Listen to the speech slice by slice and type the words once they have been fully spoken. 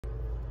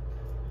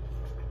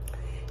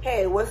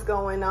Hey, what's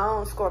going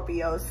on,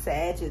 Scorpio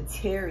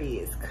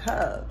Sagittarius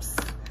Cubs?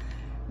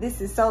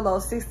 This is Solo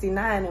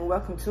 69 and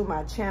welcome to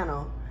my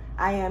channel.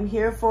 I am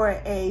here for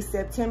a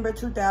September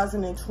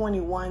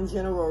 2021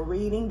 general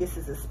reading. This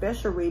is a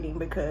special reading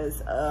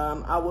because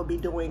I will be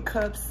doing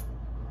cups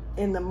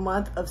in the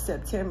month of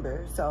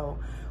September. So,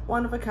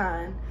 one of a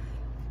kind.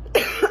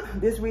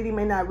 This reading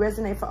may not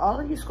resonate for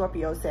all of you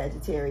Scorpio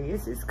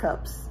Sagittarius. It's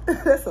cups.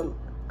 That's a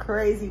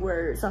crazy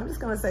word. So I'm just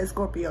going to say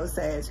Scorpio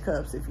Sag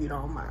cups if you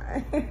don't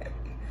mind.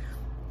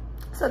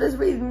 So this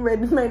reading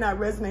may not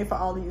resonate for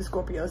all of you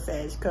Scorpio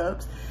Sag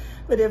cups.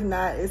 But if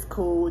not, it's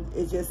cool.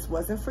 It just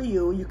wasn't for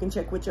you. You can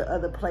check with your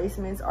other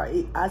placements, or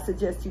I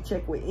suggest you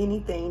check with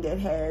anything that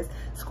has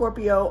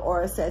Scorpio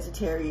or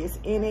Sagittarius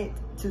in it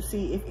to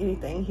see if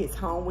anything hits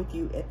home with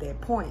you at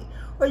that point.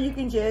 Or you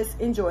can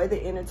just enjoy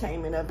the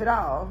entertainment of it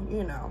all,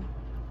 you know,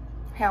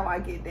 how I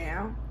get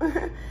down.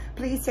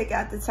 Please take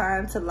out the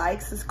time to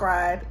like,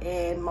 subscribe,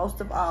 and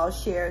most of all,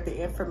 share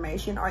the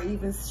information or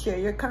even share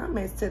your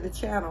comments to the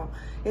channel.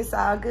 It's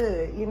all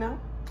good, you know?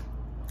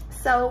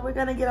 So we're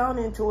going to get on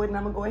into it, and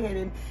I'm going to go ahead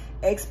and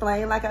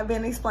explain like I've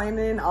been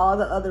explaining in all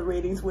the other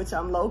readings, which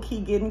I'm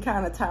low-key getting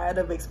kind of tired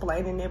of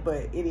explaining it,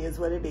 but it is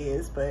what it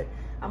is. But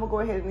I'm going to go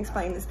ahead and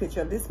explain this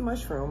picture of this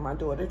mushroom my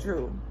daughter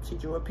drew. She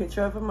drew a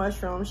picture of a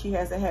mushroom. She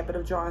has a habit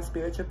of drawing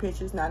spiritual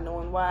pictures, not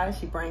knowing why.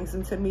 She brings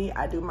them to me.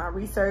 I do my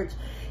research,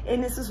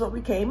 and this is what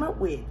we came up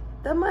with,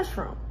 the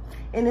mushroom.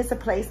 And it's a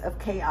place of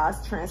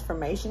chaos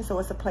transformation, so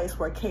it's a place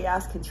where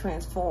chaos can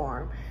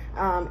transform.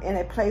 And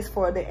a place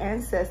for the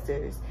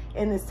ancestors,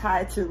 and it's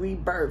tied to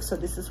rebirth. So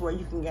this is where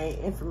you can gain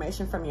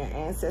information from your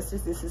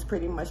ancestors. This is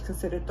pretty much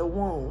considered the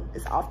womb.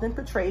 It's often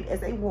portrayed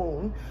as a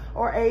womb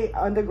or a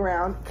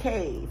underground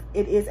cave.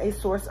 It is a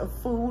source of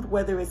food,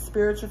 whether it's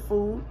spiritual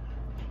food,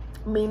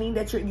 meaning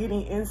that you're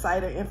getting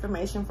insider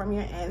information from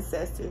your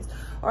ancestors,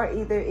 or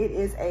either it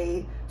is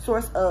a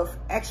source of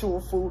actual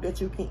food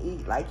that you can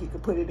eat, like you can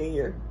put it in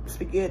your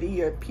spaghetti,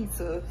 your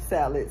pizza,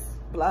 salads,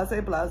 blase,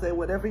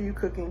 whatever you're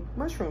cooking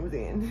mushrooms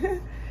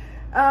in.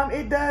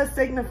 It does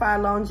signify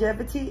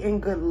longevity and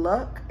good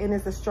luck, and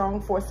is a strong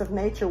force of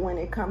nature when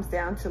it comes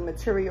down to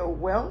material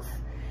wealth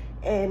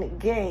and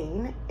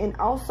gain, and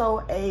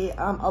also a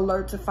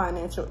alert to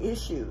financial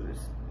issues.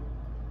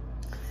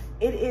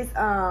 It is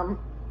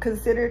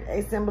considered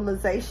a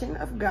symbolization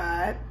of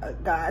God,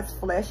 God's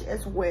flesh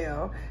as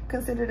well.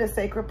 Considered a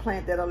sacred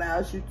plant that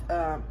allows you,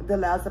 that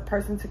allows a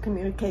person to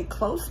communicate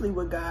closely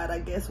with God, I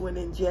guess, when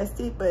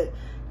ingested. But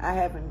I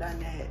haven't done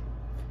that,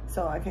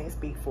 so I can't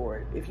speak for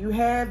it. If you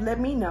have, let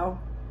me know.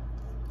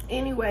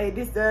 Anyway,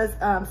 this does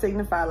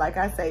signify, like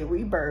I say,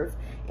 rebirth,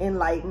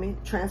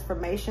 enlightenment,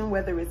 transformation,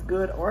 whether it's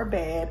good or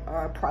bad,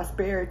 or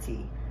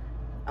prosperity,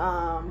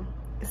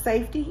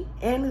 safety,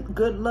 and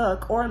good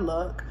luck or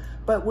luck.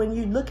 But when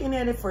you're looking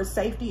at it for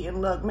safety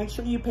and luck, make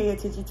sure you pay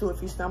attention to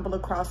if you stumble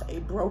across a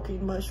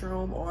broken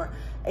mushroom or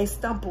a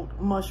stumpled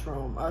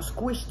mushroom or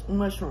squished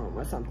mushroom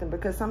or something,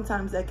 because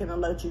sometimes that can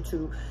alert you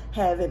to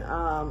having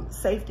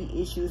safety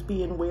issues,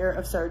 being aware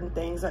of certain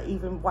things, or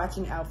even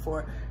watching out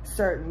for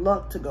certain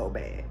luck to go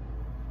bad.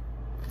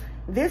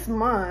 This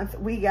month,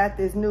 we got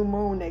this new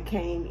moon that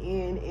came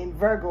in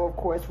Virgo, of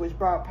course, which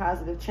brought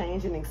positive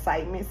change and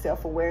excitement,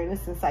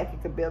 self-awareness, and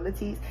psychic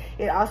abilities.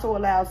 It also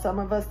allowed some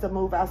of us to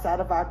move outside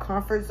of our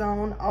comfort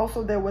zone.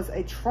 Also, there was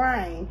a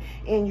trine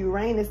in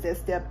Uranus that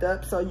stepped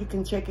up, so you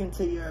can check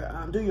into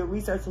your, do your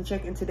research and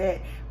check into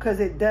that, because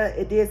it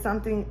did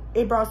something,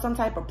 it brought some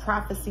type of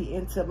prophecy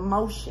into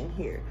motion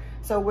here.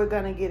 So we're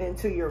going to get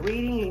into your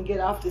reading and get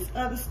off this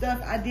other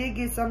stuff. I did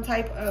get some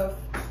type of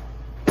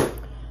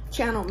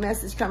channel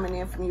message coming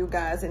in from you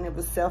guys, and it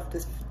was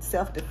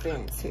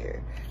self-defense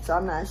here. So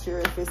I'm not sure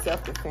if it's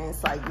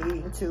self-defense, like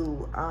needing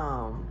to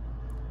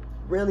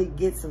really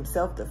get some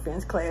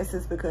self-defense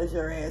classes because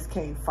your ass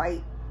can't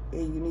fight,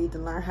 and you need to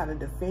learn how to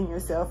defend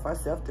yourself, or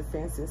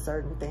self-defense in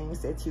certain things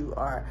that you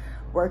are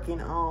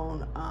working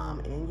on,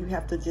 and you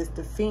have to just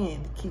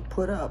defend, keep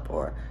put up,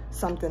 or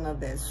something of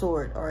that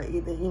sort. Or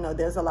either, you know,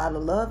 there's a lot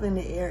of love in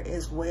the air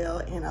as well,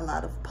 and a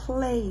lot of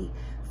play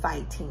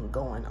fighting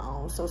going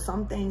on. So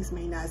some things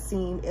may not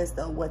seem as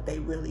though what they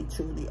really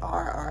truly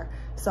are, or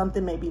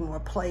something may be more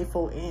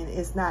playful, and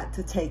it's not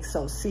to take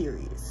so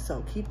serious.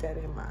 So keep that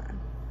in mind.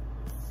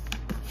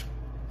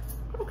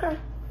 Okay.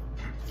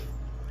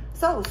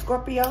 So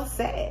Scorpio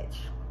Sag,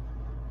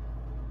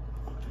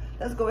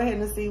 let's go ahead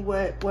and see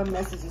what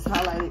message is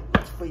highlighted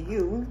for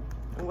you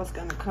and what's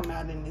going to come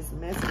out in this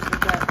message. We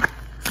got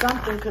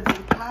something could be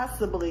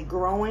possibly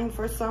growing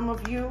for some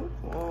of you.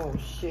 Oh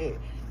shit.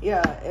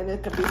 Yeah, and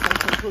it could be some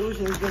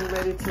conclusions getting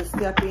ready to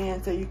step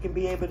in, so you can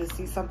be able to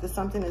see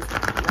something is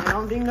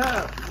rounding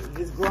up.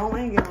 It's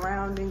growing and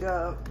rounding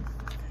up,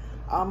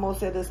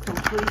 almost at its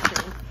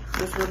completion.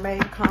 Just remain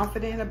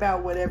confident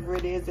about whatever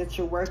it is that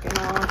you're working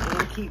on,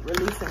 and keep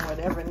releasing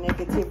whatever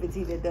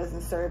negativity that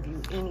doesn't serve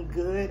you any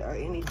good or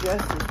any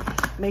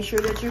justice. Make sure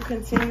that you're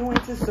continuing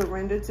to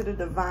surrender to the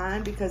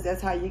divine, because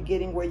that's how you're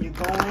getting where you're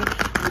going.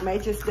 You may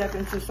just step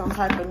into some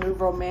type of new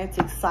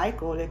romantic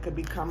cycle that could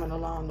be coming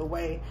along the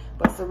way.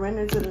 But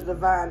surrender to the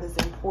divine is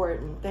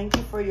important. Thank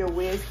you for your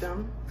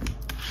wisdom,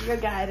 your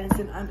guidance,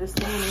 and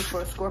understanding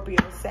for Scorpio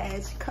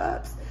Sag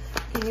Cups.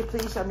 Can you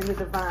please show me the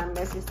divine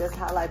message that's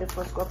highlighted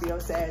for Scorpio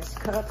Sag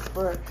Cups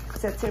for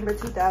September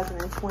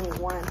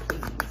 2021,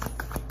 please?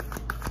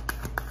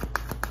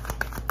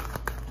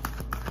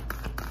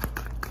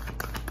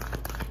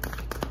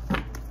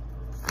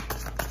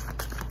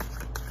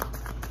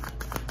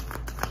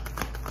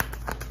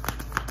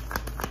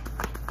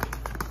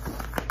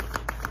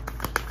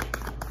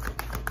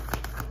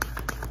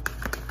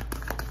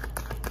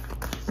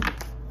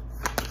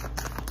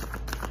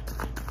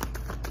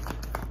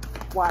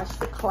 Watch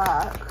the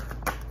clock.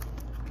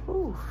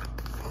 Ooh.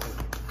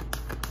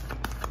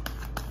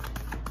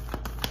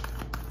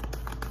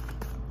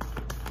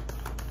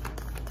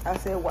 I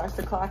said watch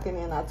the clock, and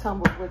then I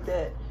tumbled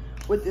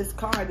with this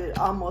card. It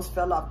almost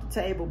fell off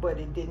the table, but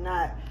it did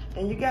not.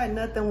 And you got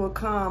nothing will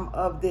come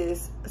of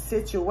this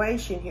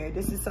situation here.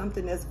 This is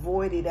something that's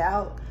voided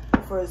out.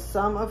 For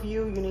some of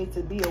you, you need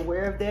to be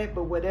aware of that.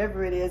 But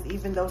whatever it is,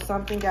 even though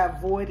something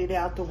got voided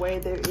out the way,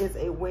 there is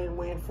a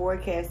win-win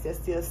forecast that's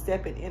still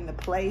stepping into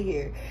play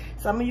here.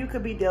 Some of you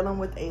could be dealing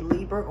with a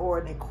Libra or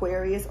an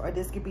Aquarius, or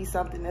this could be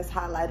something that's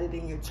highlighted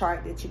in your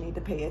chart that you need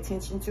to pay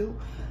attention to.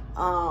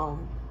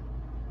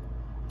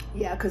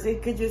 Yeah, because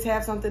it could just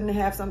have something to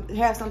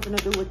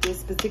do with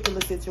this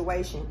particular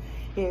situation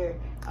here.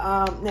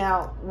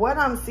 Now, what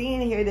I'm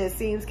seeing here that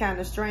seems kind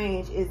of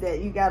strange is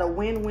that you got a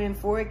win-win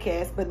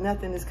forecast, but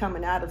nothing is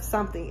coming out of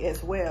something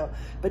as well.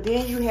 But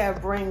then you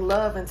have bring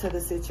love into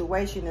the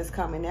situation that's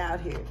coming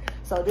out here.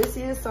 So this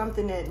is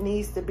something that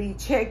needs to be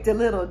checked a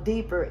little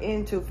deeper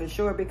into for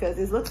sure, because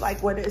it looks like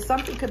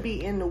something could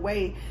be in the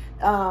way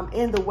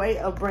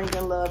of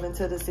bringing love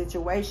into the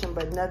situation,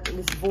 but nothing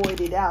is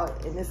voided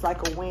out, and it's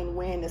like a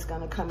win-win that's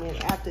going to come in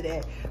after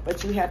that.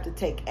 But you have to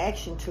take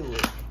action to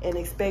it and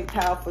expect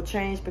powerful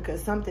change,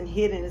 because something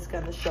hidden is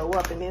going to show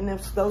up, and then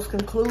those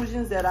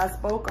conclusions that I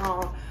spoke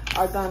on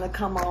are going to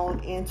come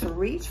on into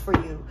reach for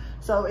you.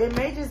 So it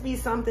may just be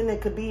something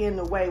that could be in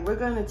the way. We're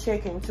going to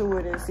check into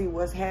it and see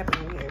what's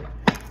happening here,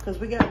 because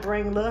we got to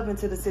bring love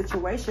into the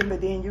situation,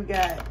 but then you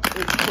got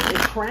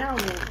it's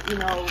crowning,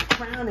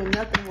 crowning.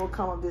 Nothing will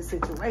come of this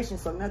situation.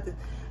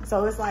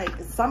 So it's like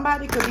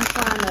somebody could be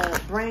trying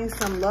to bring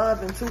some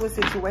love into a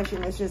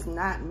situation that's just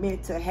not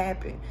meant to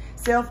happen.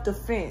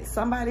 Self-defense.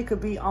 Somebody could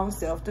be on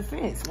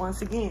self-defense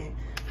once again.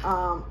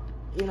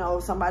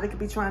 Somebody could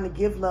be trying to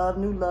give love,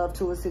 new love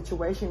to a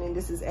situation, and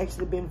this has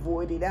actually been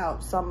voided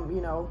out.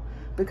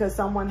 Because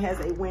someone has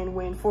a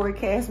win-win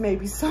forecast,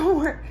 maybe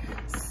somewhere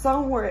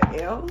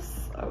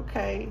else.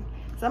 Okay.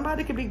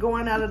 Somebody could be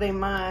going out of their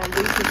mind,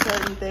 reaching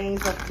certain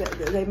things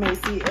that they may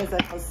see as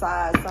a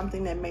facade,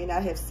 something that may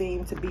not have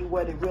seemed to be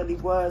what it really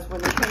was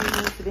when it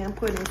came into them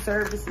putting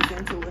services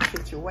into a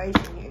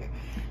situation here.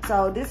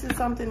 So this is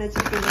something that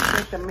you can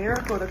expect a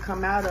miracle to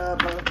come out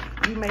of, or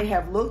you may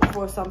have looked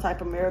for some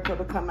type of miracle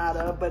to come out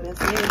of, but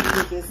instead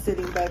you were just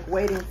sitting back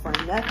waiting for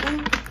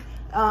nothing.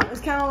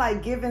 It's kind of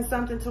like giving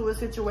something to a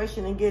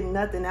situation and getting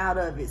nothing out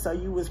of it. So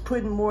you was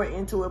putting more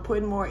into it,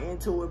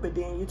 but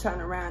then you turn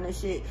around and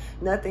shit,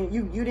 nothing,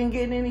 you didn't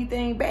get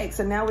anything back.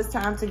 So now it's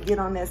time to get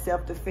on that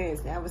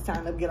self-defense. Now it's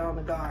time to get on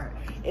the guard.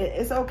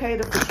 It's okay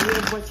to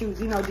forgive what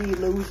the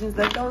illusions,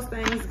 let those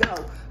things go.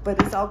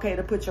 But it's okay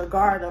to put your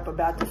guard up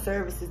about the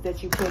services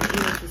that you put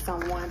into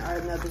someone or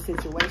another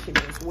situation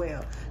as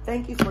well.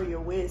 Thank you for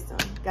your wisdom,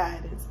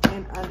 guidance,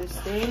 and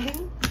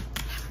understanding.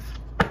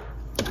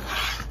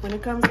 When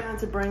it comes down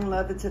to bring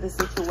love into the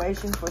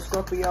situation for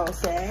Scorpio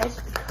Sag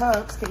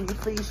Cups, can you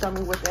please show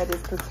me what that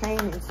is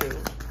pertaining to?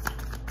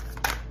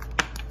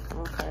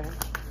 Okay.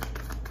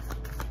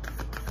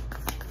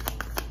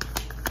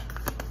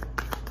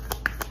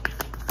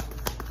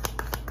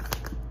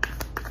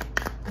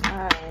 All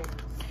right.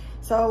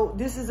 So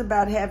this is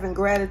about having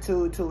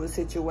gratitude to a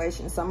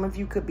situation. Some of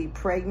you could be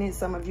pregnant.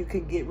 Some of you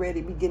could be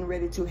getting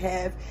ready to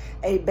have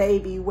a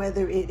baby,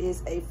 whether it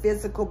is a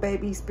physical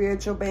baby,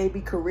 spiritual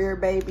baby, career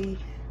baby,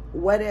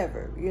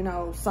 whatever,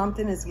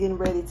 something is getting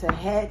ready to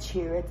hatch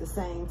here at the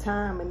same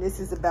time. And this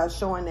is about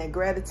showing that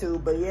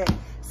gratitude, but yet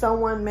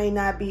someone may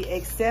not be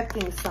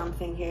accepting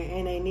something here,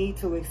 and they need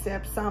to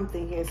accept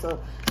something here.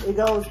 So it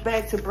goes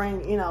back to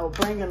bringing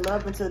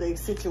love into the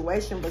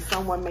situation, but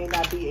someone may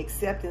not be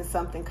accepting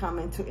something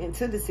coming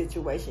into the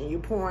situation.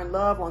 You're pouring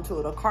love onto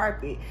a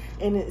carpet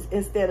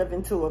instead of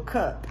into a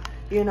cup.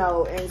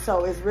 And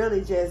so it's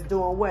really just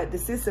doing what?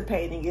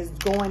 Dissipating. It's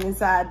going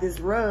inside this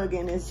rug,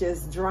 and it's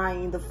just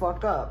drying the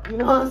fuck up. You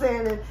know what I'm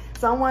saying? And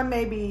someone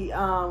may be,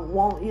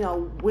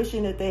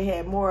 wishing that they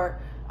had more,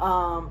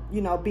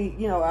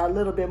 a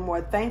little bit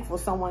more thankful.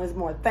 Someone is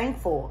more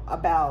thankful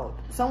about,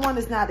 someone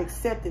is not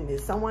accepting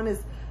this. Someone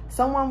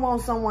Someone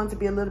wants someone to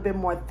be a little bit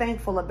more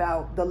thankful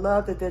about the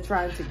love that they're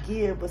trying to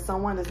give, but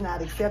someone is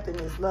not accepting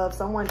this love.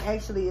 Someone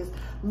actually is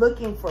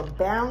looking for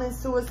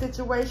balance to a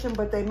situation,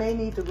 but they may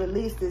need to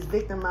release this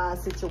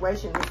victimized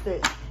situation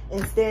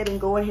instead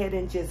and go ahead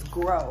and just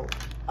grow.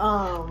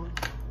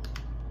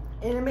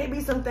 And it may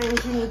be some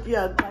things you need,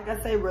 like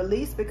I say,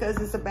 release, because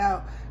it's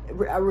about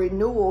a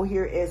renewal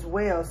here as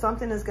well.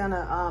 Something is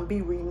gonna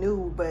be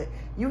renewed, but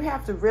you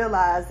have to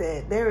realize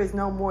that there is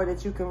no more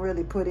that you can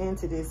really put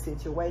into this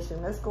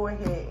situation. Let's go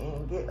ahead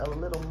and get a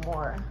little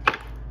more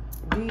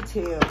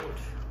detailed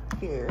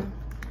here.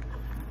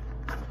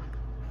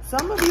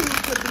 Some of you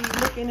could be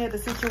looking at the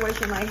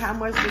situation like, how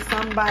much does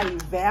somebody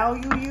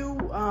value you?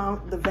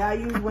 The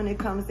values when it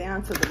comes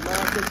down to the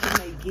love that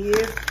you may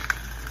give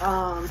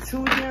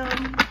to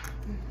them.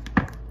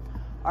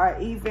 Or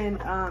even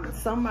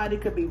somebody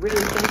could be really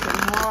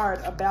thinking hard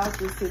about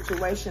this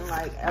situation.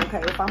 Like, okay,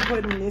 if I'm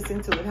putting this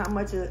into it, how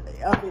much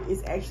of it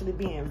is actually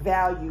being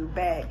valued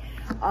back?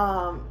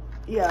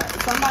 Yeah,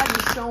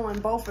 somebody's showing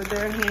both of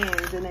their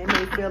hands and they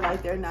may feel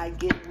like they're not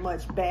getting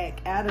much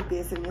back out of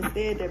this. And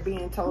instead, they're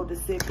being told to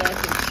sit back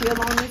and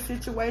chill on this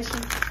situation.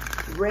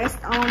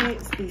 Rest on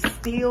it. Be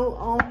still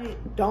on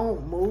it.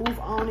 Don't move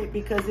on it,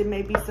 because it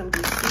may be some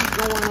deceit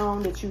going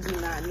on that you do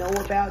not know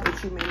about,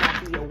 that you may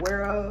not be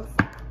aware of.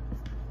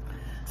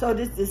 So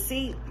this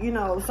deceit, you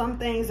know, some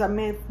things are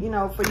meant, you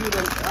know, for you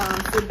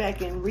to sit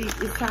back and read.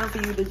 It's time for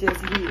you to just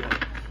heal.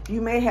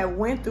 You may have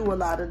went through a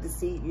lot of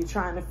deceit. You're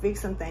trying to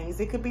fix some things.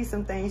 It could be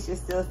some things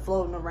just still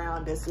floating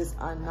around that's just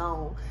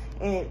unknown.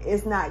 And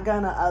it's not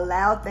going to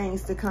allow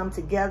things to come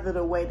together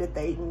the way that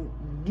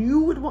you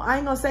would. I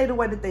ain't going to say the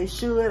way that they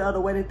should or the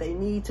way that they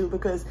need to,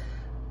 because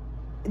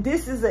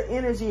this is the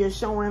energy of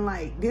showing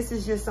like this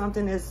is just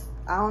something that's,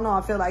 I don't know, I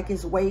feel like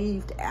it's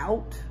waved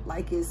out.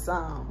 Like it's,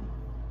 I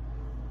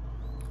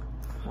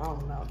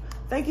don't know.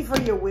 Thank you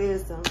for your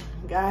wisdom,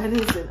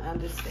 guidance, and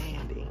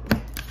understanding.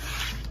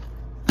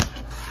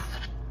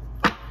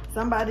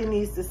 Somebody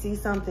needs to see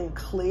something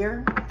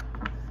clear.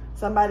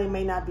 Somebody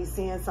may not be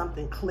seeing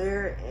something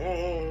clear.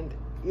 And,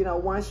 you know,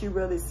 once you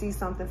really see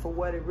something for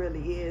what it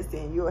really is,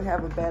 then you'll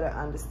have a better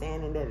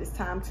understanding that it's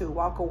time to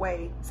walk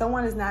away.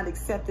 Someone is not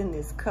accepting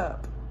this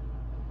cup.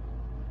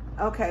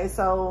 Okay,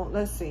 so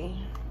let's see.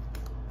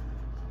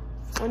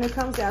 When it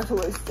comes down to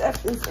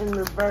acceptance in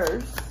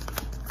reverse,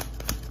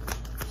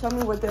 tell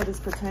me what that is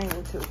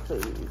pertaining to,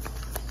 please.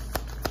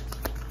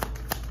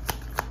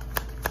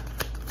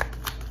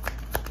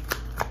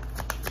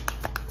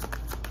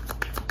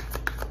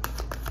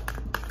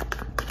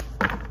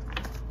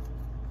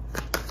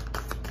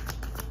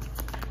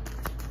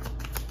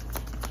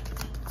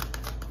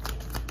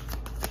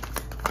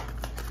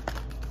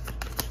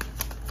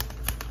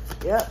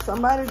 Yep,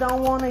 somebody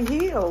don't want to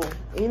heal.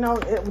 You know,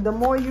 the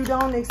more you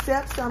don't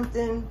accept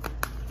something,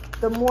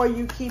 the more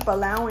you keep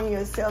allowing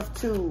yourself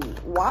to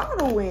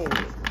waddle in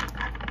it.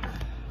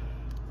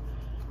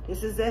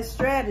 This is that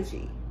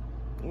strategy.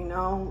 You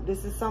know,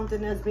 this is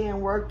something that's being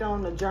worked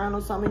on, the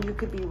journal. Some of you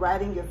could be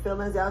writing your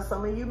feelings out.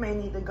 Some of you may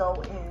need to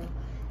go and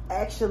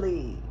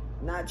actually,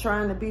 not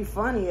trying to be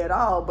funny at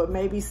all, but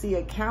maybe see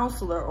a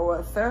counselor or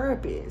a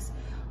therapist,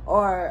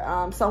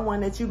 or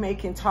someone that you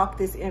can talk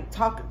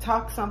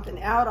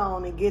something out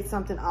on and get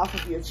something off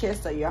of your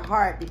chest or your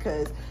heart,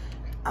 because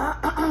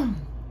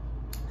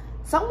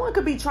someone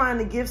could be trying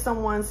to give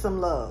someone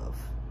some love.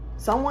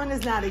 Someone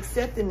is not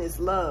accepting this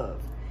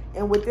love.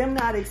 And with them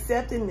not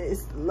accepting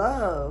this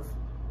love,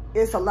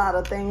 it's a lot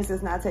of things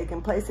that's not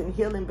taking place in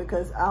healing,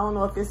 because I don't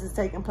know if this is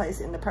taking place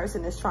in the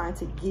person that's trying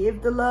to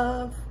give the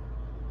love,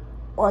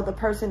 or the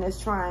person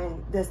that's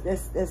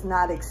that's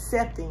not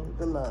accepting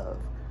the love.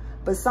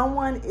 But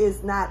someone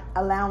is not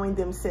allowing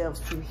themselves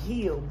to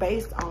heal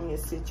based on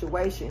this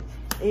situation.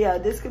 Yeah,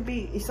 this could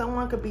be,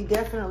 someone could be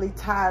definitely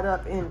tied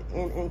up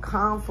in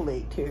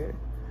conflict here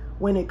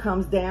when it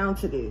comes down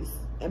to this.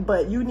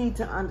 But you need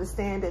to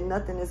understand that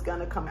nothing is going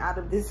to come out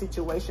of this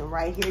situation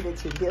right here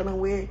that you're dealing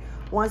with.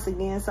 Once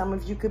again, some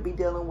of you could be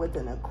dealing with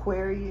an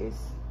Aquarius.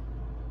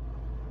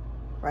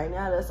 Right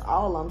now, that's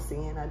all I'm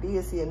seeing. I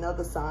did see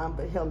another sign,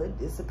 but hell, it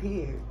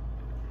disappeared.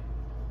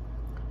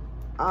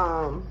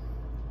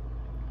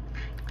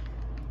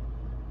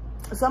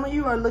 Some of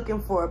you are looking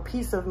for a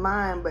peace of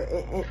mind, but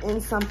in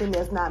something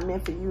that's not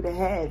meant for you to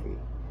have it.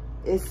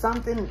 It's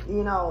something,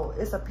 you know,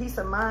 it's a peace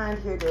of mind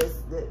here.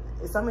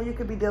 Some of you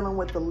could be dealing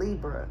with the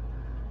Libra,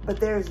 but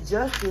there's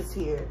justice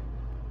here,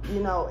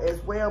 you know,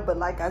 as well. But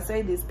like I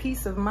say, this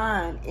peace of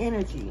mind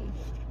energy,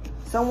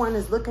 someone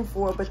is looking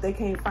for it, but they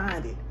can't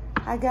find it.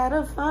 I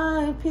gotta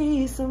find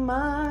peace of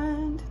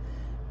mind.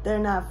 They're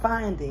not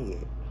finding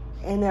it.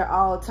 And they're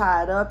all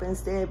tied up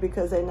instead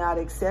because they're not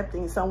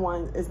accepting,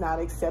 someone is not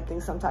accepting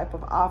some type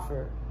of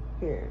offer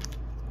here.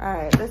 All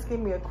right, let's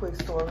give me a quick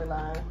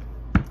storyline.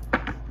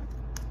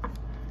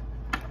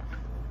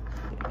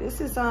 This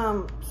is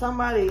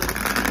somebody.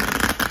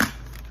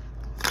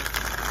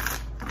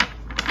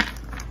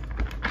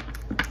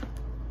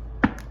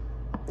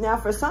 Now,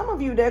 for some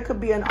of you, there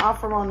could be an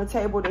offer on the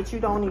table that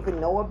you don't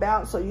even know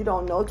about, so you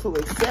don't know to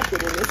accept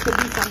it. And this could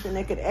be something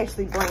that could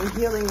actually bring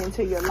healing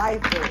into your life.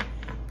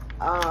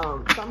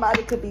 But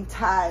somebody could be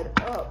tied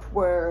up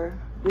where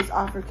this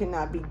offer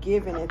cannot be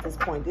given at this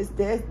point. This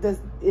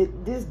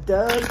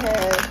does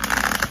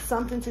have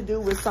something to do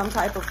with some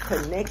type of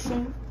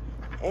connection.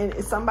 And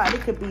somebody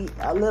could be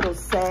a little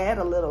sad,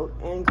 a little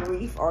in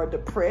grief or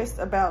depressed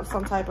about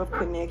some type of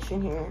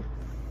connection here.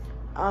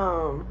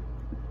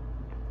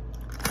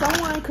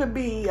 Someone could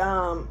be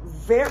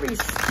very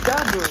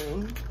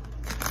stubborn.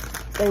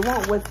 They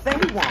want what they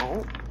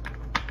want.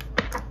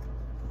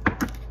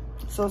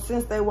 So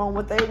since they want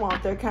what they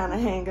want, they're kind of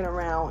hanging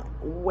around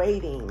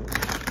waiting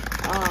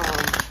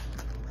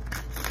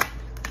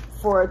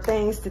for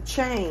things to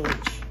change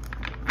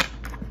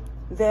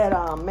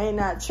that may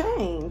not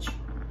change.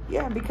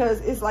 Yeah,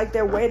 because it's like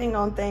they're waiting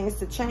on things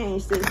to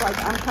change. It's like,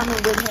 I'm coming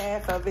with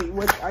half of it.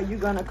 What are you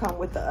going to come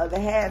with the other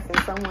half? And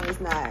someone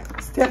is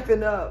not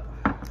stepping up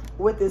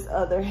with this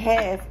other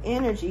half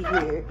energy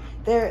here.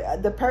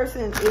 The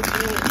person is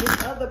being,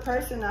 this other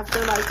person, I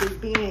feel like, is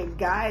being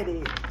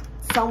guided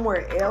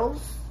somewhere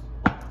else.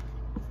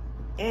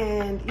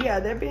 And yeah,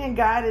 they're being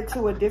guided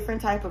to a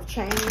different type of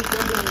change.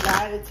 They're being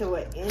guided to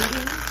an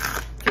ending,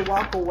 to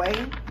walk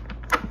away.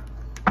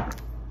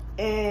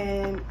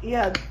 And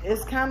yeah,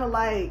 it's kind of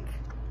like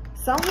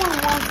someone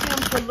wants them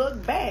to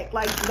look back.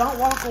 Like, don't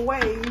walk away,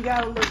 you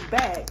gotta look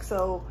back.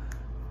 So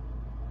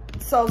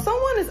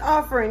someone is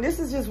offering, this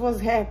is just what's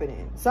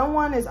happening.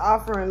 Someone is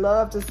offering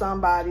love to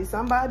somebody.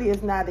 Somebody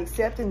is not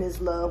accepting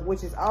this love,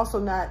 which is also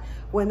not,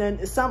 when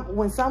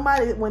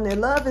their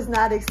love is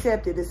not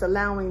accepted, it's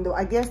allowing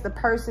I guess the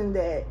person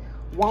that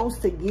wants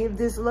to give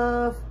this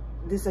love,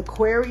 this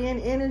Aquarian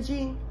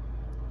energy,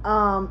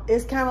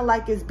 it's kind of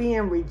like it's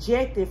being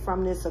rejected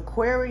from this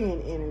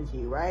Aquarian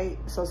energy, right?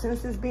 So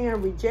since it's being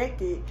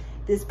rejected,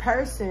 this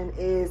person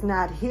is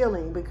not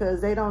healing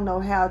because they don't know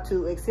how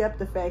to accept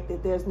the fact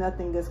that there's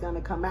nothing that's going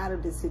to come out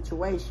of this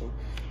situation.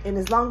 And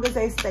as long as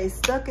they stay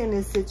stuck in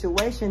this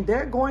situation,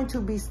 they're going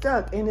to be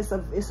stuck. And it's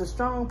a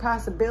strong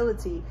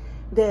possibility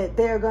that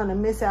they're going to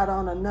miss out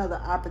on another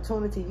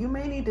opportunity. You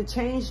may need to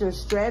change your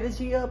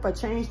strategy up or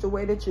change the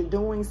way that you're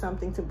doing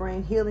something to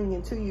bring healing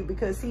into you.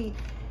 Because see,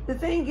 the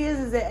thing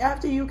is that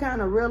after you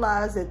kind of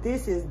realize that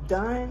this is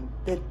done,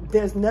 that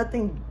there's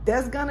nothing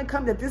that's going to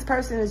come, that this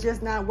person is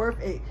just not worth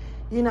it,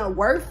 you know,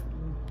 worth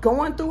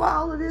going through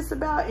all of this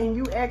about, and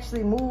you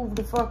actually move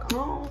the fuck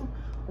on,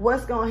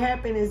 what's going to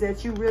happen is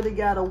that you really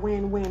got a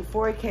win-win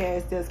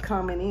forecast that's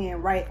coming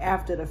in right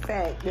after the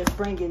fact, that's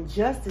bringing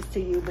justice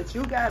to you. But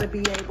you got to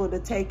be able to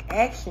take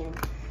action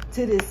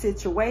to this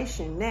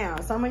situation. Now,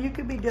 some of you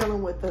could be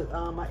dealing with the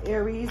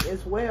Aries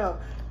as well,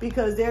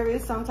 because there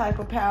is some type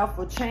of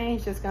powerful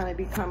change that's going to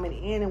be coming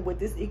in. And with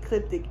this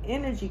ecliptic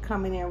energy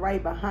coming in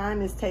right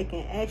behind this,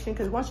 taking action,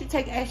 because once you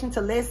take action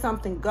to let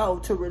something go,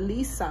 to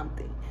release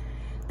something,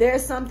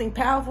 there's something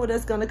powerful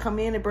that's going to come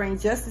in and bring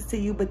justice to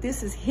you. But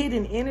this is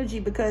hidden energy,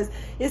 because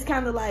it's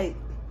kind of like,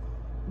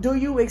 do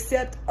you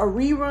accept a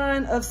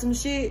rerun of some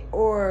shit,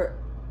 or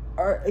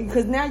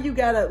because now you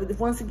gotta,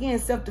 once again,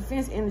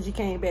 self-defense energy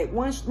came back.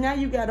 Now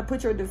you gotta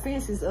put your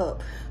defenses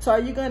up. So are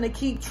you gonna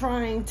keep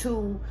trying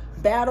to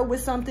battle with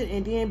something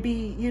and then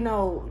be, you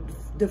know,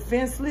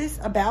 defenseless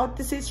about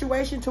the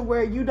situation to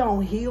where you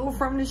don't heal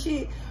from the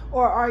shit?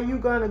 Or are you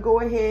gonna go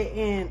ahead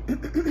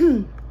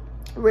and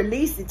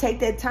release it,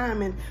 take that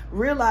time and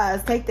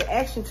realize, take the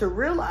action to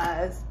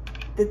realize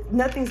that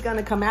nothing's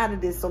gonna come out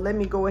of this, so let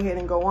me go ahead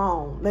and go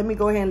on. Let me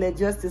go ahead and let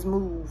justice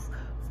move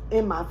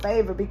in my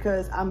favor,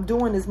 because I'm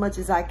doing as much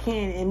as I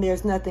can and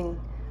there's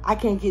nothing, I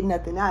can't get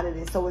nothing out of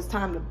this, so it's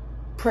time to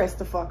press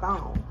the fuck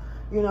on.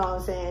 You know what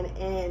I'm saying?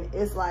 And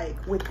it's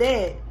like, with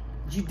that,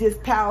 this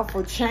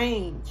powerful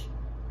change,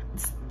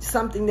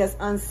 something that's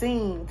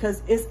unseen,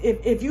 because it's,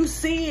 if you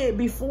see it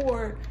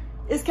before,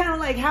 it's kind of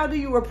like, how do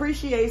you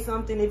appreciate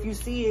something if you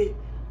see it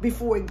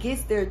before it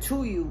gets there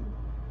to you?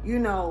 You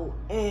know,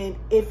 and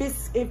if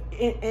it's,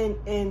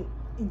 and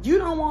you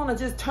don't want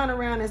to just turn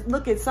around and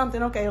look at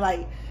something, okay,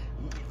 like,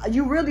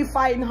 you really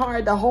fighting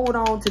hard to hold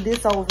on to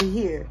this over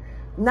here,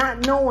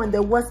 not knowing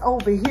that what's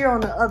over here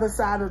on the other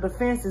side of the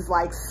fence is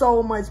like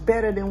so much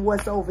better than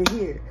what's over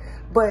here.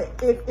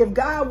 But if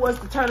God was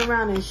to turn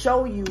around and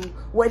show you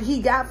what he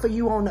got for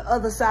you on the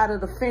other side of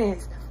the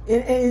fence,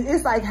 and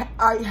it's like,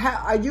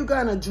 are you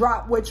gonna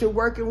drop what you're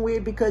working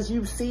with because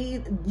you see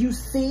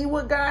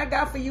what God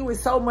got for you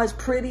is so much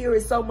prettier,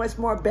 is so much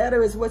more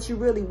better, is what you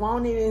really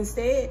wanted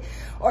instead?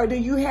 Or do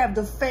you have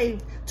the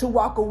faith to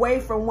walk away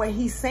from what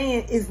he's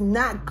saying is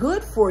not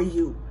good for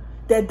you,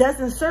 that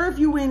doesn't serve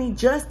you any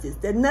justice,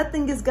 that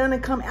nothing is gonna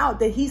come out,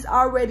 that he's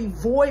already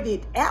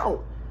voided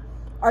out?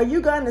 Are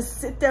you gonna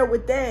sit there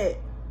with that,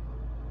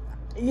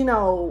 you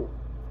know,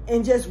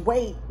 and just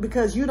wait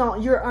because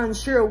you're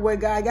unsure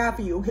what God got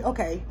for you?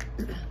 Okay,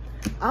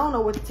 I don't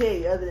know what to tell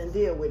you other than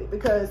deal with it,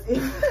 because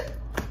if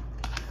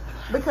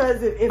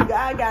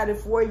God got it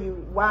for you,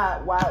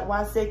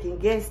 why second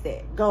guess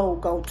that?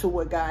 Go to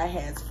what God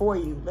has for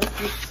you.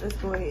 Let's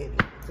go ahead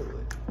into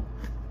it.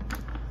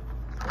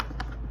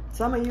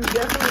 Some of you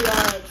definitely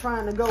are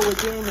trying to go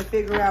within and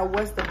figure out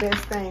what's the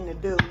best thing to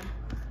do.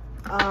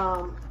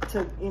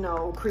 To, you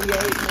know, create,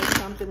 make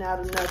something out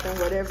of nothing,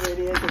 whatever it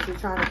is that you're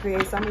trying to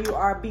create. Some of you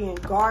are being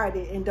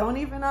guarded and don't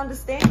even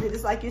understand it.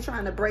 It's like you're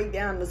trying to break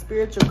down the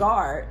spiritual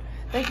guard.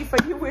 Thank you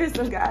for your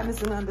wisdom,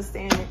 guidance, and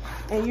understanding.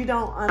 And you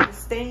don't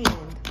understand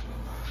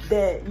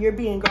that you're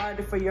being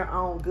guarded for your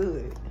own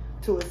good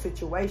to a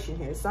situation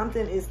here.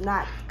 Something is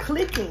not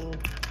clicking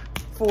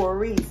for a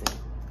reason.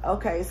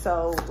 Okay,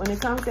 so when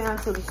it comes down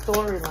to the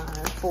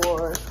storyline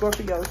for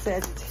Scorpio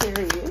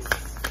Sagittarius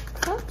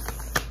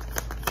cups,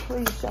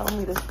 please show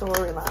me the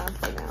storyline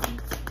for them.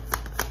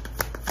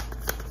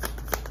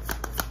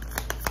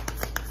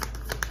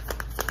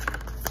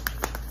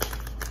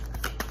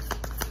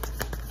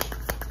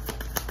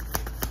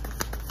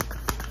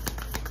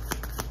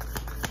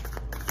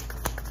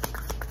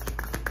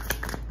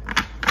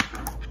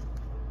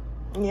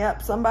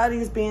 Yep,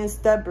 somebody's being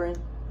stubborn,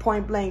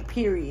 point blank,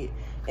 period.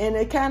 And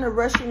they're kind of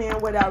rushing in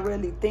without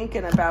really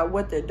thinking about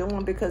what they're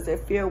doing because they're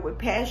filled with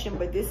passion.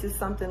 But this is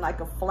something like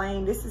a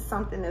flame. This is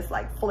something that's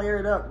like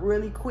flared up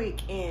really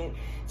quick. And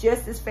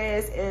just as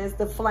fast as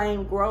the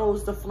flame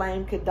grows, the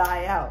flame could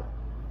die out.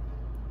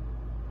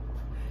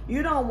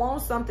 You don't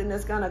want something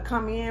that's going to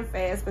come in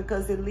fast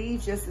because it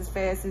leaves just as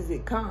fast as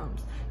it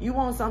comes. You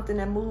want something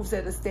that moves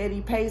at a steady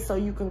pace so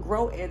you can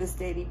grow at a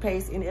steady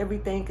pace and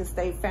everything can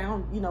stay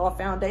found, you know, a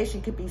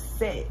foundation could be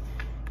set.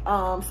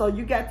 So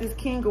you got this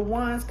King of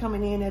Wands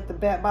coming in at the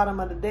bottom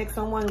of the deck.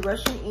 Someone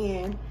rushing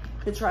in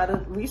to try to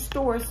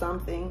restore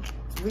something,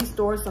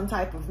 restore some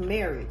type of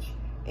marriage.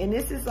 And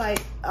this is like,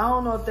 I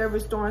don't know if they're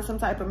restoring some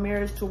type of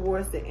marriage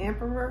towards the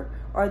Emperor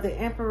or the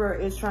Emperor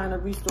is trying to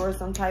restore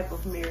some type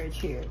of marriage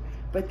here.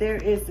 But there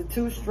is the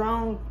two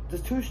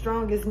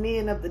strongest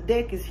men of the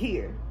deck is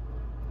here.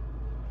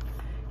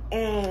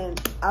 And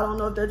I don't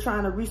know if they're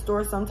trying to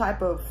restore some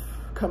type of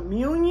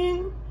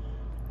communion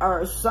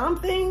or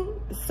something.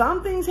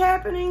 Something's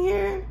happening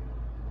here.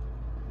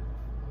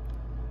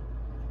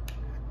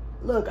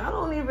 Look, I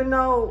don't even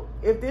know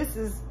if this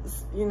is,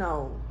 you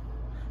know,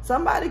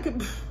 somebody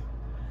could,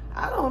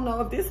 I don't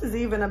know if this is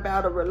even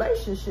about a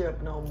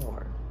relationship no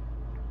more.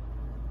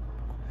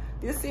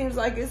 This seems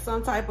like it's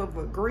some type of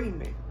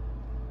agreement,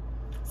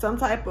 some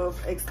type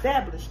of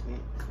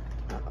establishment.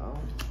 Uh-oh.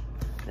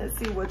 Let's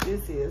see what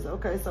this is.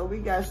 Okay, so we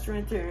got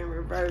Strength here in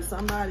reverse.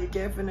 Somebody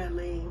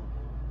definitely,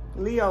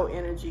 Leo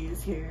energy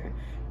is here.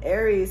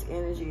 Aries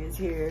energy is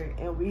here.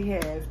 And we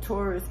have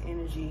Taurus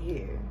energy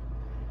here.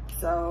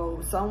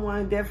 So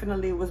someone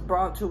definitely was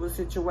brought to a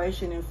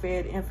situation and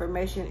fed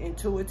information,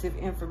 intuitive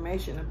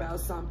information about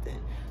something.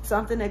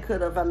 Something that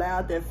could have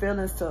allowed their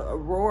feelings to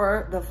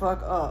roar the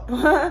fuck up.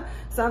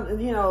 Something,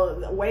 you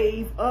know,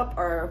 wave up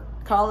or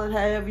call it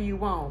however you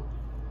want.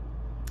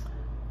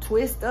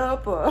 Twist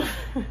up or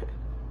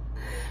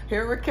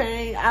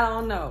hurricane, I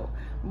don't know.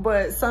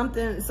 But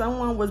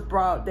someone was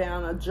brought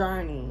down a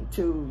journey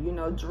to, you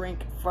know,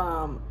 drink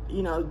from,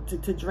 you know,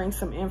 to drink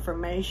some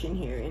information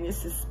here. And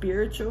this is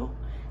spiritual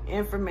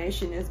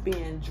information that's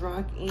being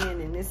drunk in,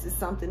 and this is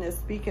something that's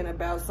speaking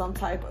about some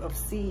type of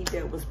seed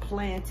that was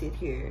planted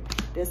here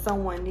that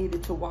someone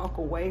needed to walk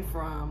away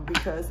from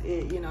because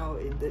it, you know,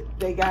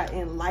 they got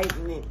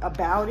enlightenment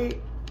about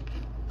it.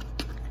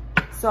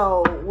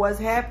 So what's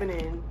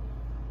happening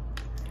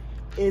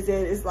is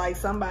that it's like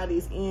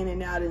somebody's in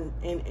and out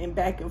and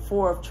back and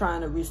forth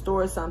trying to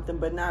restore something,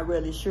 but not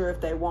really sure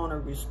if they want to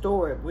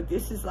restore it. But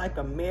this is like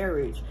a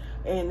marriage,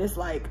 and it's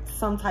like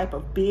some type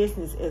of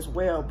business as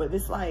well. But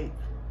it's like,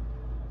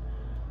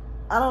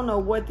 I don't know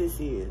what this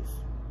is.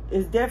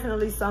 It's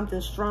definitely something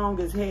strong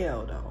as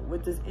hell, though,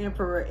 with this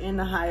Emperor and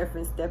the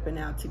Hierophant stepping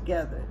out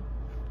together.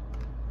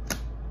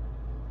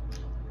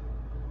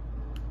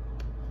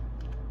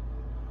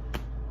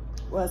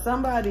 Well,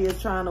 somebody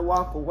is trying to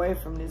walk away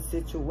from this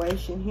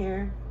situation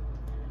here.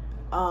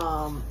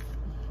 And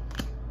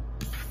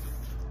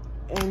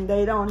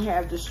they don't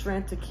have the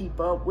strength to keep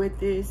up with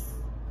this.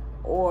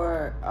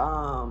 Or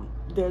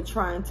they're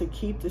trying to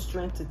keep the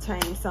strength to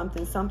tame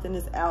something. Something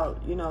is out,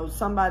 you know,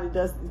 somebody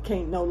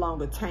can't no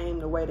longer tame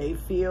the way they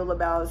feel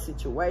about a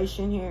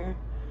situation here.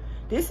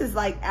 This is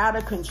like out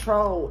of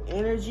control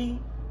energy.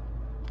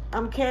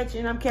 I'm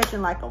catching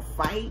like a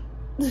fight.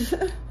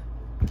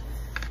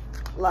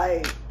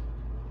 Like,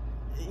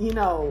 you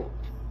know,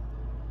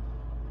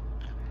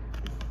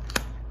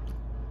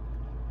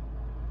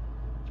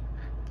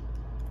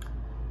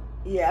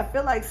 yeah, I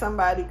feel like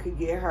somebody could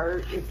get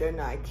hurt if they're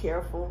not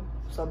careful.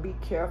 So be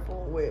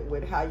careful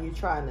with how you're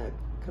trying to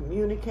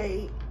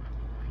communicate.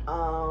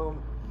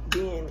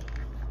 Being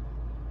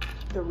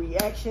the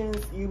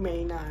reactions, you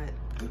may not.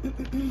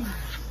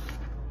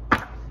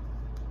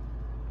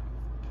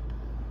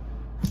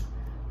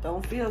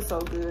 Don't feel so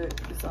good.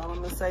 That's all I'm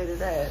going to say to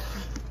that.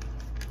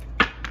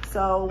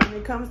 So when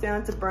it comes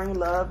down to bring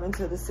love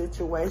into the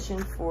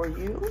situation for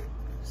you,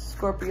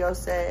 Scorpio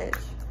Sag,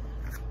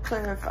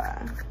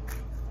 clarify.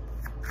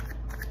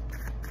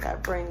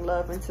 Got bring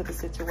love into the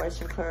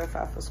situation,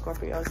 clarify for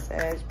Scorpio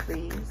Sag,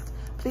 please.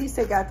 Please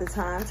take out the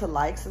time to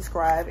like,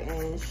 subscribe,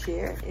 and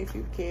share if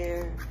you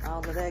care. All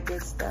of that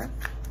good stuff.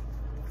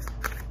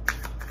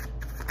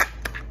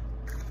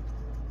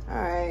 All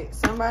right,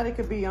 somebody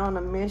could be on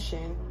a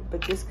mission,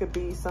 but this could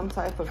be some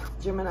type of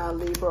Gemini,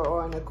 Libra,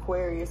 or an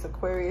Aquarius.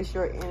 Aquarius,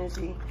 your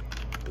energy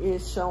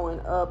is showing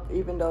up,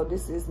 even though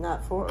this is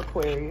not for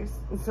Aquarius.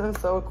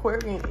 So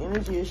Aquarian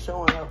energy is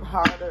showing up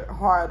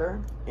harder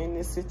in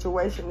this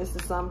situation. This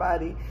is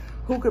somebody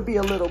who could be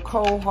a little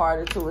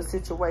cold-hearted to a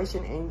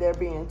situation, and they're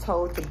being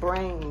told to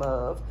bring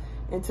love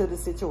into the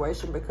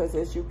situation, because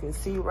as you can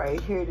see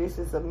right here, this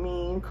is a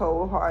mean,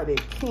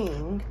 cold-hearted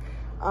king.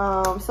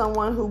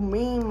 Someone who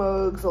mean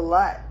mugs a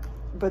lot,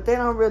 but they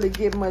don't really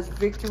get much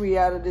victory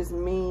out of this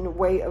mean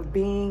way of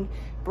being.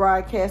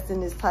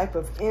 Broadcasting this type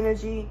of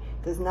energy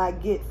does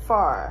not get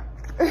far.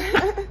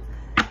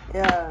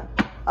 Yeah.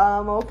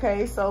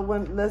 Okay, so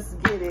let's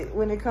get it.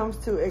 When it comes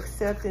to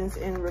acceptance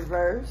in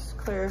reverse,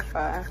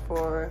 clarify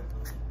for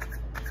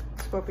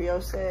Scorpio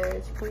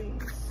Sag,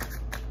 please.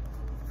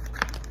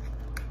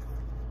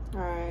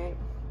 All right.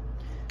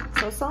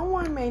 So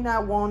someone may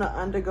not want to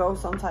undergo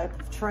some type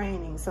of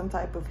training, some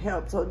type of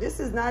help. So this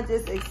is not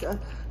just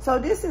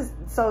this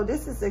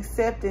is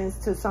acceptance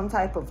to some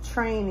type of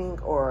training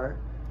or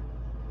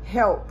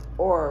help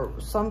or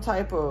some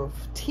type of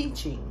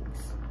teachings.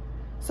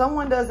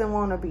 Someone doesn't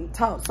want to be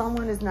taught.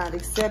 Someone is not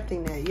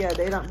accepting that. Yeah,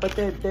 they don't, but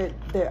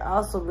there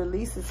also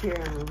releases here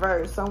in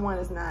reverse. Someone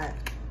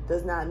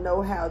does not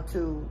know how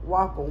to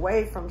walk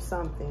away from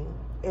something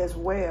as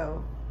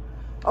well.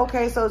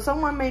 Okay, so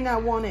someone may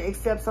not want to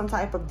accept some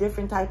type of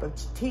different type of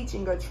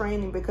teaching or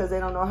training because they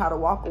don't know how to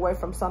walk away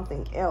from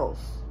something else.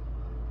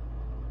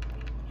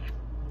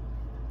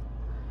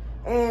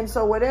 And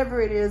so whatever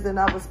it is that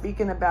I was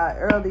speaking about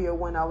earlier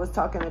when I was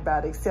talking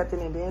about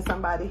accepting, and then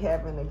somebody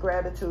having a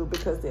gratitude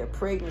because they're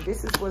pregnant,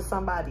 this is what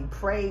somebody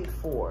prayed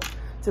for,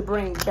 to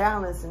bring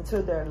balance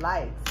into their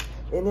life.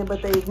 And then,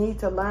 but they need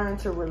to learn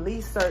to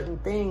release certain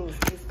things,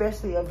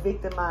 especially a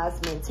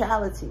victimized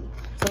mentality,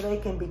 so they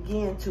can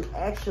begin to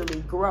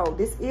actually grow.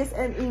 This is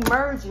an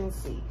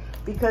emergency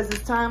because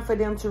it's time for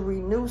them to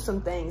renew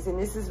some things. And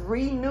this is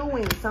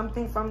renewing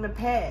something from the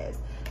past.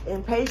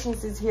 And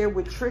patience is here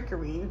with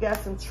trickery. You got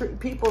some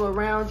people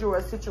around you or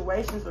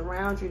situations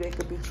around you that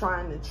could be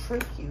trying to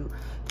trick you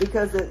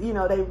because, you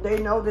know, they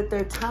know that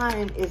their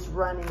time is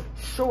running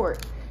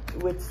short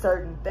with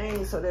certain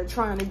things, so they're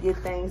trying to get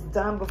things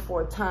done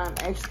before time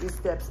actually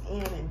steps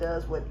in and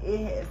does what it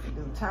has to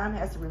do. Time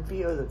has to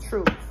reveal the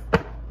truth.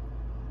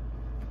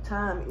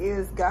 Time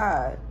is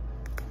God.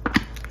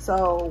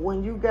 So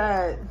when you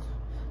got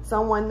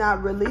someone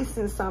not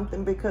releasing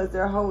something because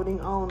they're holding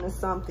on to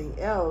something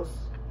else,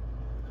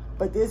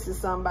 but this is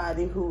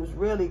somebody who's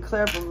really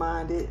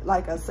clever-minded,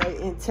 like I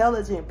say,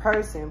 intelligent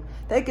person.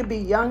 They could be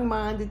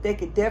young-minded. They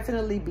could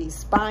definitely be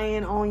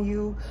spying on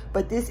you.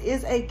 But this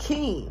is a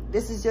king.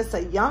 This is just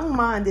a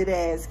young-minded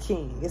ass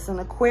king. It's an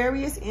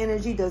Aquarius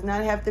energy. Does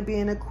not have to be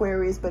an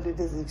Aquarius, but it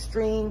is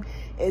extreme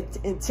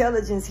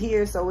intelligence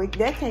here. So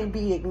that can't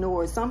be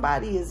ignored.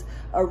 Somebody is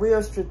a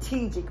real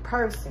strategic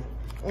person,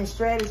 and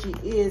strategy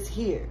is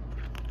here.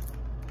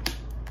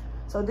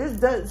 So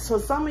so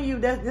some of you,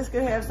 this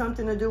could have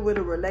something to do with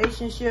a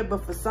relationship,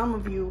 but for some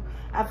of you,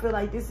 I feel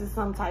like this is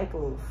some type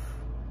of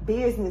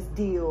business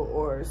deal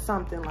or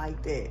something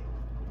like that.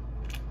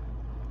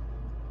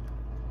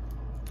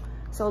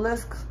 So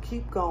let's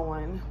keep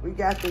going. We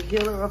got the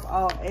healer of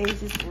all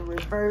ages in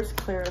reverse,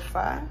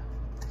 clarify.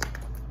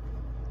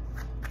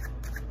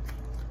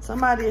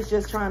 Somebody is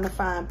just trying to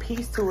find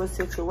peace to a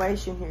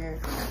situation here,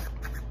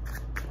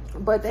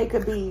 but they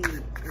could be,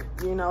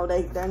 you know,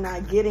 they're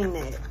not getting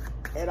that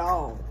at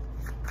all.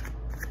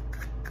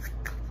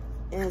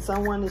 And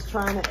someone is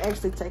trying to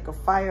actually take a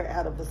fire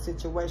out of a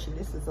situation.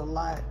 This is a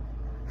lot.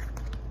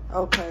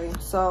 Okay,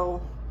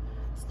 so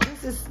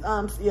this is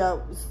yeah,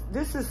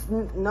 this is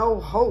no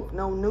hope,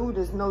 no new,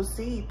 there's no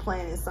seed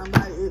planted.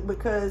 Somebody,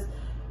 because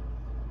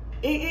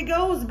it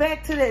goes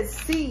back to that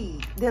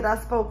seed that I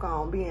spoke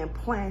on being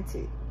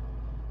planted.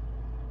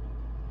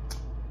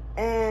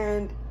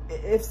 And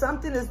if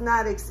something is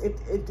not,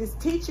 if this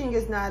teaching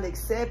is not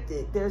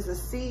accepted, there's a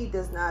seed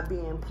that's not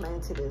being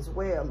planted as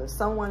well. If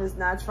someone is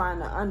not trying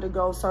to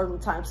undergo certain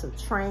types of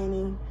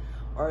training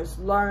or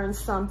learn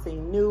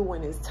something new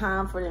when it's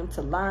time for them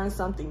to learn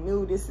something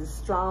new, this is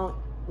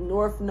strong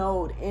North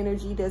Node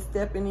energy that's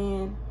stepping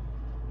in.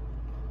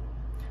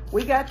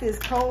 We got this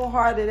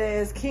cold-hearted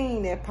ass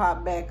king that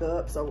popped back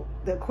up. So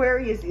the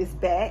Aquarius is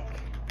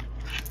back.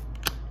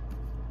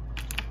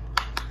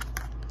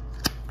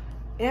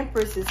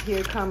 Empress is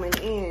here coming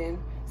in.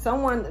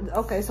 Someone,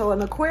 okay, so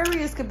an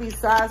Aquarius could be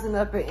sizing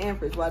up an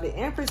Empress, while the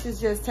Empress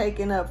is just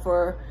taking up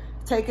for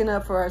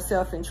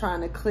herself and trying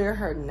to clear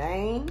her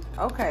name.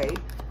 Okay,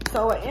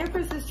 so an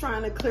Empress is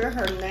trying to clear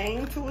her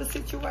name to a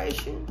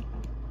situation,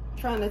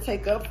 trying to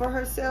take up for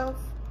herself.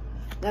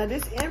 Now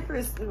this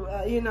Empress,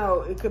 you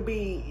know, it could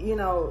be, you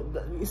know,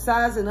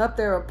 sizing up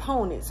their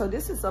opponent. So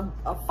this is a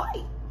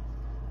fight.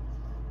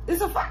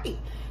 It's a fight.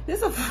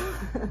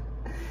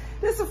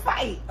 This is a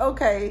fight.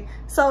 Okay.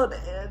 So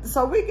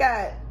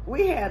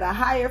we had a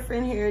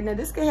Hierophant here. Now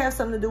this could have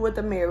something to do with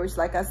the marriage,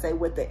 like I say,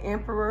 with the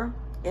Emperor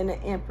and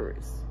the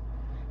Empress.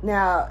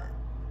 Now,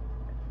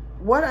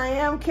 what I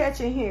am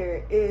catching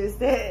here is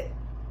that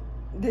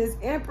this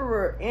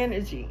Emperor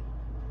energy.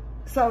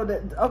 So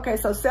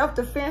so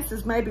self-defense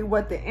is maybe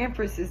what the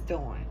Empress is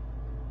doing.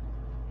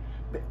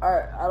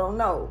 Or I don't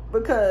know,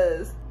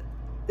 because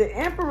the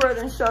Emperor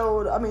then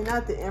showed, I mean,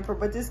 not the Emperor,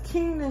 but this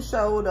King then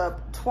showed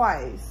up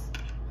twice.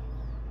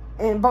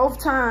 And both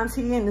times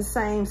he in the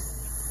same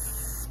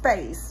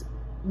space,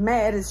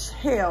 mad as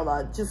hell,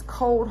 or just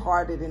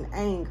cold-hearted and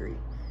angry.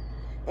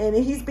 And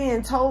he's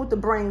being told to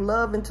bring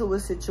love into a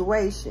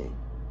situation.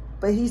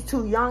 But he's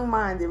too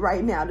young-minded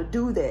right now to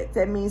do that.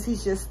 That means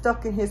he's just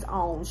stuck in his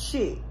own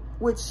shit.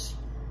 Which,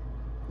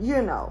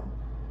 you know,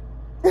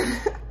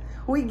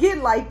 we get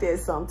like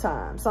this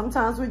sometimes.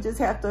 Sometimes we just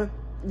have to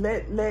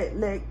let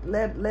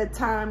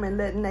time and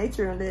let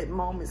nature and let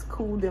moments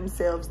cool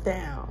themselves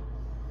down.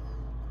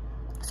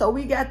 So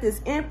we got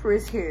this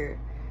Empress here.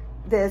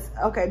 That's,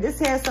 okay, this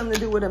has something to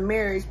do with a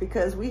marriage,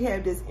 because we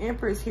have this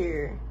Empress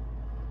here.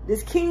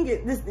 This King,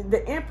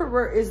 the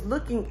Emperor is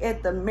looking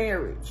at the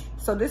marriage.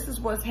 So this is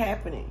what's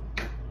happening.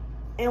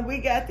 And we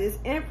got this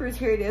Empress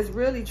here that's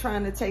really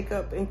trying to take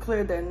up and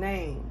clear their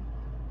name.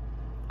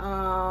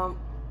 But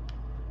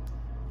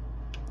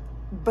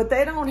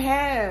they don't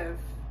have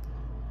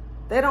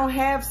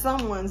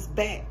someone's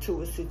back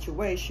to a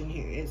situation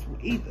here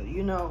either,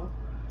 you know.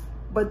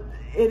 But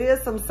it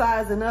is some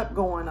sizing up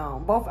going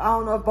on. I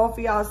don't know if both of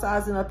y'all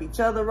sizing up each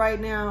other right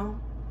now.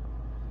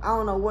 I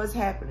don't know what's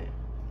happening.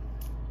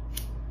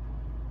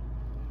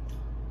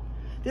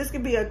 This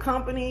could be a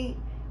company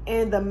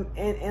and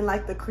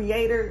like the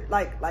creator,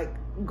 like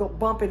go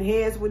bumping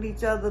heads with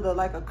each other,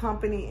 like a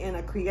company and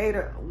a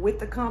creator with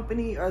the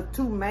company, or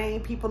two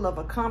main people of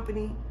a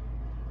company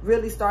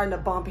really starting to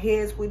bump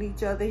heads with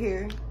each other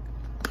here.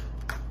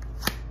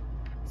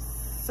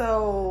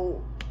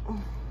 So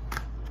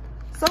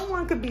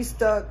someone could be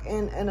stuck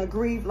in a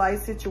grieved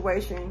life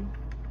situation,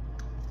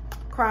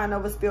 crying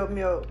over spilled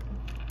milk.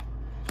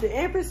 The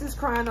Empress is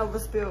crying over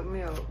spilled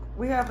milk.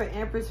 We have an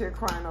Empress here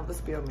crying over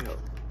spilled milk.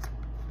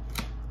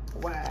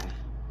 Why?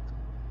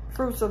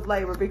 Fruits of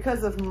labor,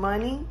 because of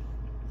money,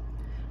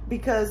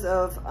 because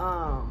of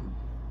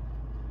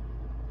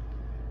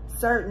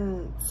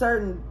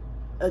certain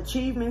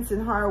achievements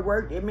and hard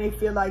work. It may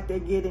feel like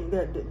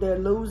they're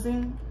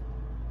losing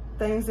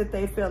things that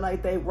they feel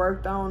like they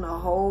worked on a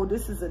whole.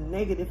 This is a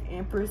negative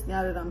Empress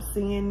now that I'm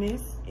seeing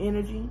this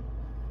energy.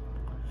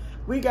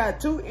 We got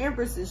two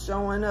Empresses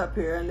showing up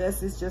here,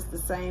 unless it's just the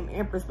same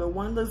Empress, but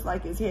one looks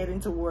like it's heading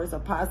towards a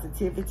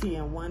positivity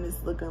and one is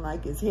looking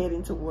like it's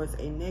heading towards a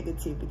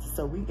negativity.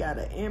 So we got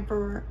an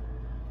Emperor,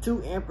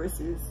 two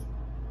Empresses,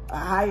 a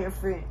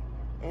Hierophant,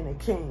 and a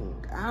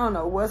King. I don't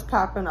know what's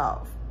popping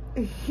off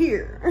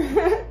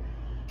here.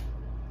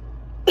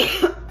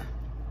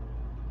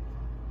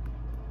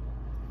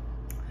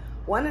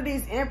 One of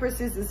these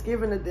Empresses is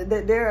giving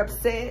that they're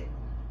upset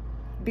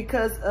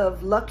because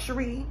of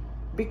luxury,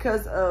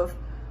 because of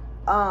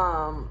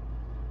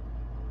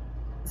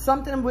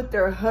something with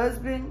their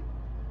husband,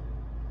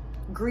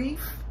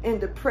 grief and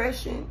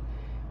depression,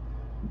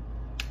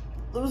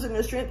 losing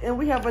their strength. And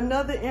we have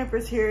another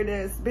Empress here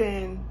that's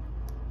been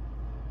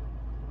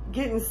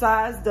getting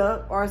sized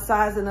up or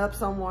sizing up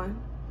someone,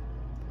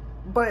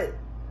 but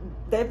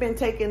they've been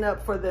taken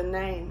up for the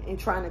name and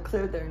trying to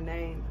clear their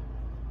name.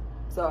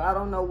 So I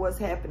don't know what's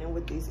happening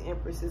with these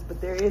Empresses,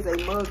 but there is a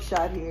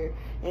mugshot here,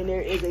 and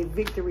there is a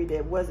victory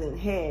that wasn't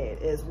had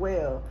as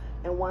well.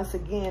 And once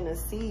again, a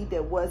seed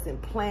that wasn't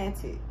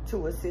planted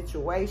to a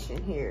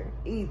situation here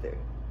either.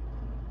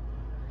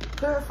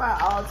 Clarify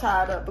all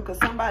tied up, because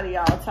somebody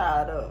all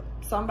tied up.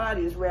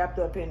 Somebody is wrapped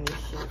up in this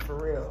shit for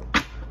real.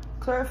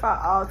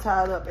 Clarify all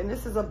tied up. And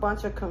this is a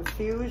bunch of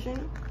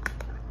confusion.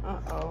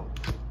 Uh-oh.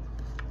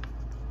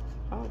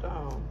 Hold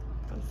on.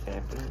 What's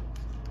happening?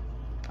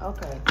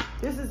 Okay,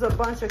 this is a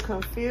bunch of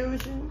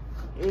confusion.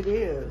 It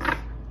is.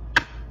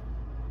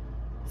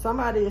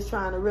 Somebody is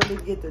trying to really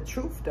get the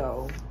truth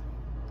though.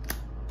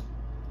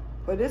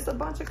 But it's a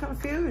bunch of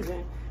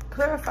confusion.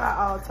 Clarify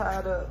all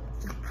tied up.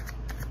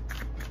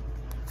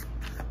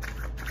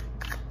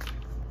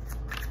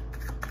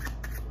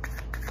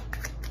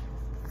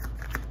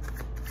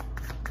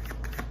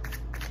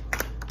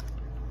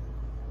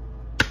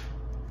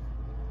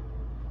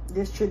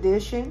 This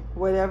tradition,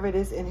 whatever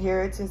this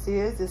inheritance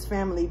is, this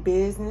family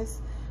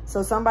business.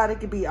 So somebody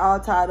could be all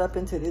tied up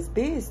into this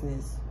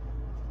business.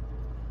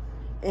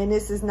 And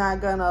this is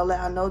not going to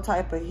allow no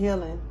type of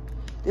healing.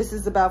 This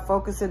is about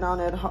focusing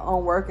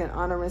on work and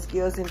honoring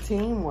skills and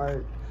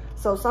teamwork.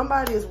 So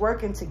somebody is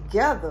working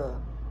together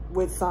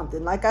with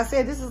something. Like I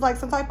said, this is like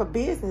some type of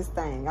business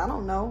thing. I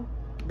don't know.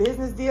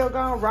 Business deal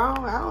gone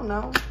wrong. I don't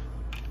know.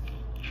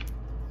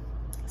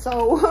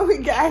 So what we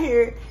got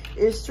here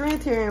is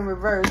strength here in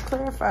reverse.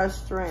 Clarify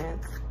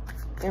strength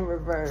in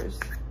reverse.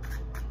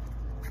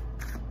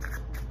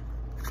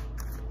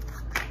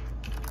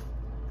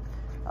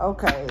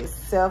 Okay,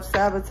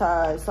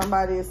 self-sabotage.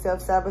 Somebody is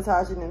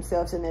self-sabotaging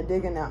themselves and they're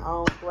digging their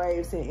own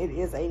graves, and it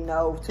is a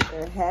no to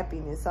their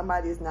happiness.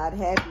 Somebody is not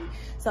happy.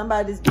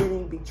 Somebody's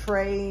getting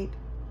betrayed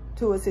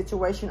to a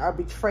situation, or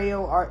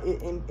betrayal, or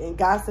and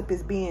gossip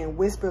is being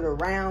whispered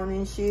around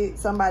and shit.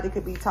 Somebody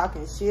could be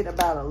talking shit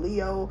about a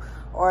Leo,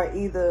 or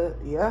either,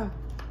 yeah,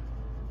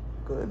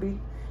 could be.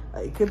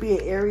 It could be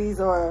an Aries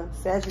or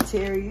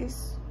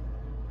Sagittarius.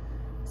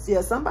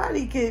 Yeah,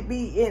 somebody could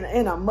be in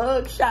a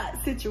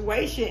mugshot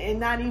situation and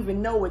not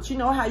even know it. You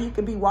know how you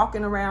could be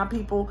walking around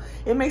people?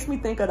 It makes me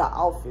think of The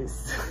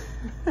Office.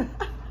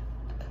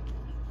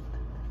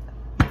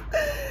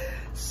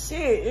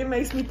 Shit, it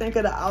makes me think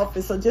of The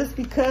Office. So just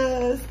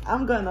because I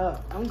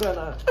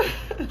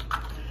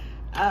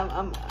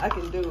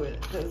can do it.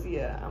 Because,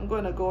 yeah, I'm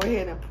going to go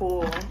ahead and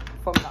pull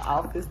from The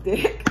Office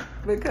deck.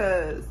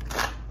 Because,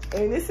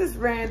 and this is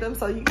random,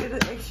 so you get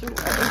an extra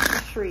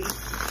treat.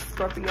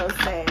 Scorpio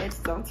Sag,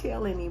 don't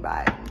tell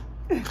anybody.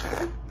 But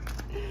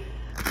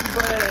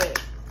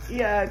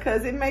yeah,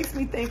 because it makes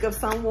me think of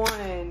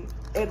someone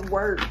at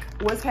work.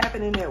 What's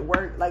happening at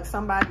work? Like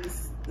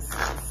somebody's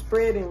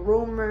spreading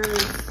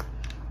rumors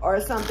or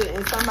something,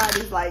 and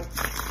somebody's like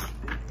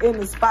in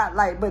the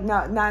spotlight, but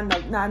not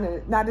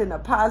in a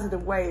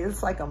positive way.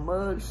 It's like a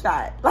mug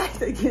shot. Like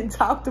they getting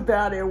talked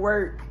about at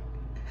work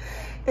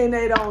and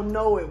they don't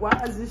know it.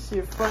 Why is this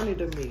shit funny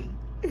to me?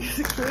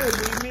 It could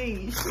be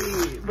me,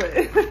 shit, but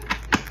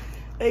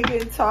they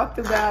get talked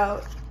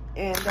about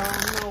and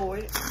don't know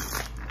it.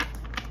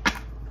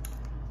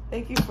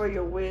 Thank you for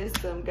your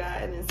wisdom,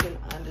 guidance, and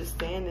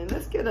understanding.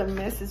 Let's get a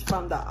message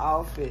from The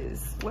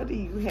Office. What do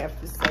you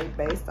have to say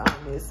based on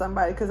this?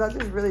 Somebody, because I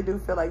just really do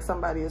feel like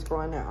somebody is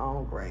growing their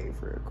own grave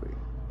real quick.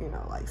 You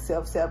know, like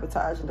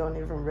self-sabotage and don't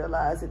even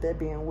realize that they're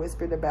being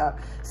whispered about,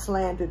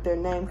 slandered. Their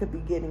name could be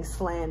getting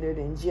slandered,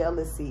 and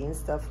jealousy and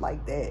stuff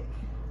like that.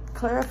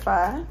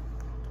 Clarify.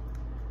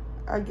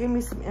 Or give me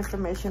some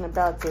information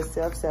about the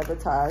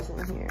self-sabotage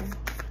in here.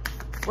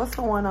 What's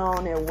going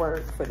on at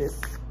work for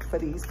these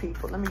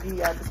people? Let me give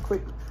y'all this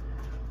quick.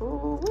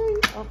 Ooh,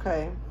 wait.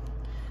 Okay.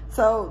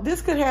 So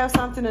this could have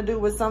something to do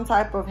with some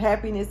type of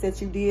happiness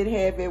that you did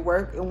have at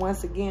work. And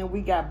once again,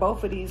 we got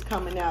both of these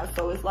coming out.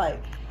 So it's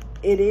like,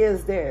 it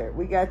is there.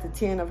 We got the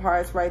 10 of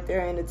hearts right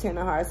there and the 10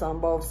 of hearts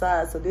on both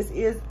sides. So this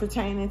is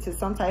pertaining to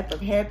some type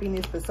of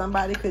happiness, but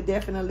somebody could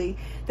definitely,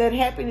 that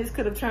happiness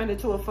could have turned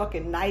into a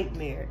fucking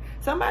nightmare.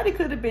 Somebody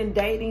could have been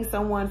dating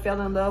someone, fell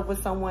in love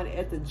with someone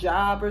at the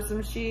job or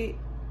some shit.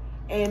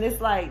 And it's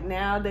like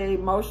now they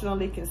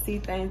emotionally can see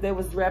things. They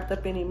was wrapped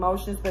up in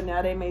emotions, but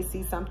now they may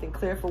see something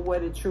clear for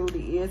what it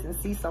truly is and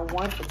see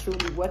someone for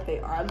truly what they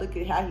are. Look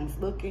at how he's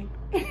looking.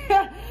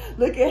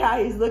 Look at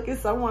how he's looking.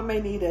 Someone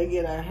may need to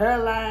get a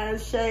hairline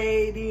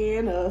shade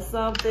in or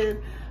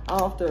something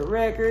off the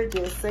record.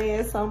 Just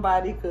saying,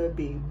 somebody could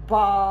be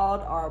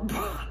bald or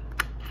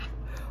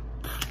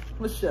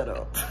but shut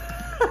up.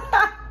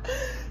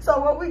 So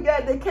what we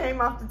got that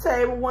came off the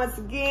table once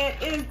again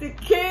is the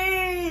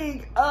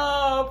king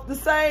of the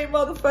same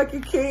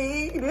motherfucking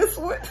king. This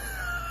one.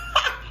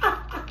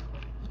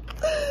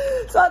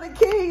 So the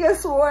king of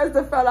swords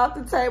that fell off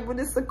the table.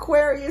 This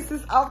Aquarius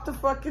is off the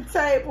fucking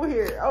table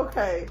here.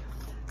 Okay.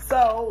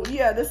 So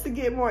yeah, just to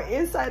get more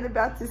insight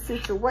about this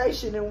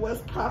situation and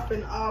what's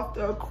popping off,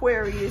 the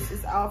Aquarius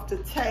is off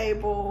the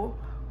table.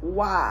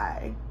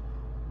 Why?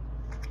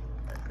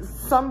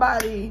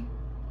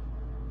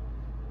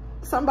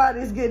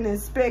 Somebody's getting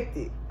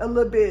inspected a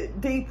little bit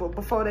deeper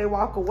before they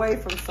walk away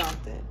from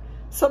something.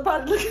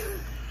 Somebody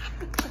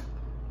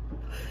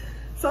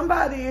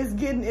is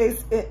getting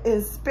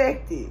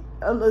inspected.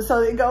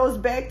 So it goes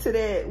back to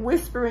that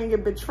whispering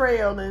and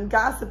betrayal and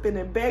gossiping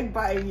and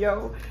backbiting,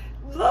 yo.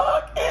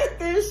 Look at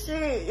this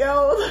shit,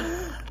 yo.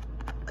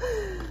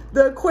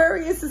 The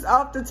Aquarius is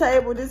off the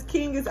table. This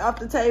king is off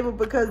the table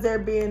because they're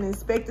being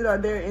inspected, or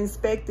they're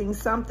inspecting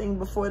something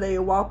before they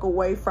walk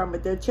away from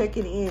it. They're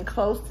checking in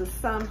close to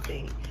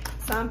something.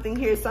 Something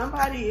here.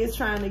 Somebody is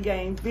trying to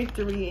gain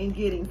victory and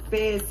getting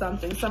fed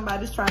something.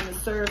 Somebody's trying to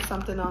serve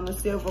something on a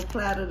silver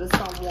platter to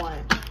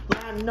someone.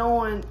 Not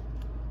knowing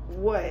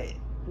what.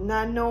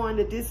 Not knowing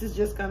that this is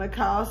just going to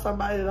cause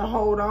somebody to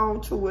hold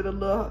on to it a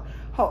little.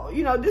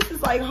 You know, this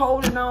is like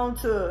holding on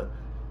to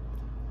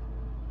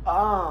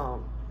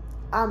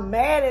I'm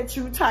mad at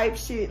you type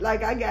shit.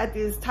 Like I got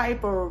this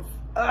type of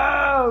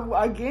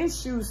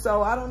against you,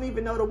 so I don't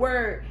even know the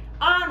word.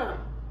 Honor.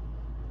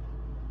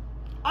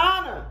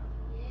 Yeah.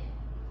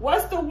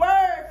 What's the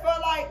word for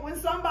like when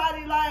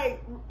somebody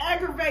like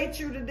aggravates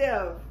you to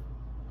death?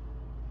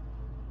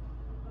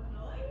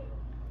 Annoyed?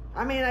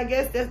 I mean, I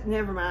guess that's,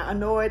 never mind.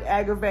 Annoyed,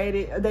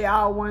 aggravated, they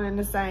all one and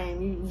the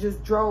same. You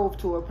just drove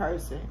to a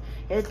person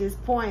at this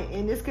point.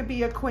 And this could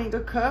be a Queen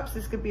of Cups.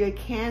 This could be a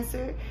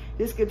Cancer.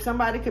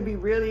 Somebody could be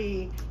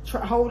really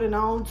holding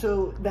on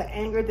to the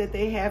anger that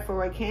they have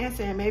for a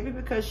Cancer. And maybe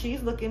because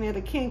she's looking at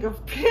a King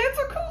of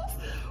Pentacles.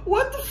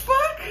 What the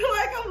fuck?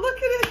 Like, I'm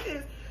looking at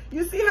this.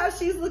 You see how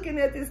she's looking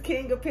at this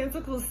King of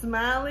Pentacles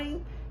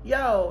smiling?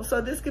 Yo,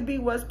 so this could be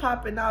what's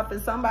popping off,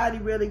 and somebody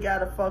really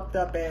got a fucked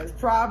up ass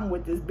problem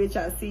with this bitch.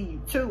 I see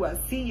you too. I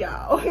see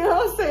y'all. You know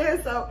what I'm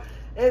saying? So,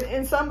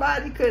 and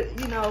somebody could,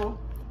 you know,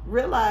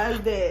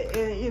 realize that,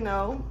 and, you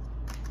know,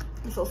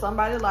 so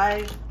somebody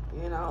like,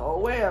 you know, oh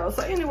well.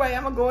 So anyway,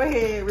 I'm gonna go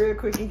ahead real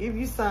quick and give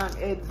you some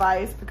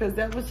advice, because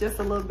that was just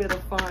a little bit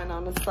of fun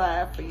on the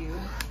side for you.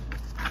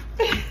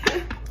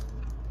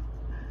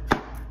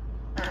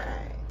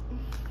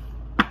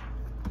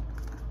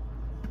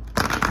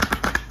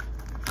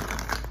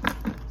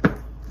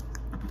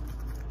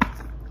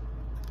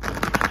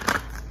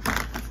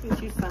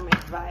 Get you some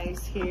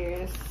advice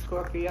here,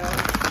 Scorpio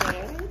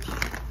Sag.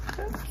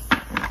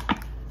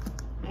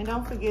 And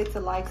don't forget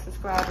to like,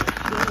 subscribe,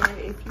 and share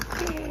if you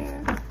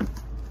care.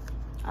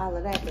 All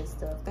of that good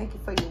stuff. Thank you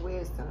for your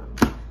wisdom,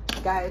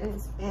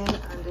 guidance, and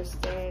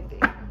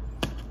understanding.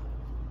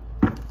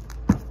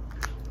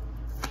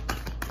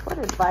 What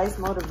advice,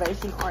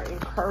 motivation, or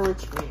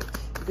encouragement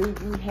do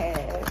you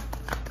have?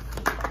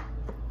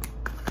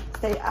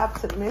 Stay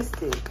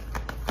optimistic.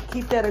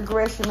 Keep that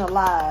aggression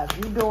alive.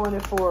 You're doing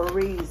it for a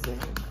reason.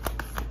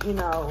 You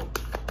know,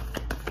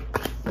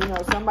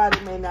 somebody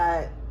may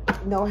not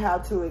know how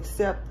to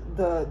accept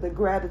the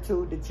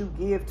gratitude that you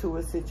give to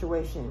a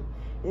situation.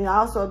 And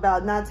also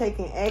about not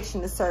taking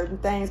action to certain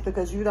things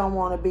because you don't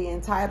want to be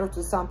entitled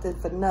to something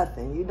for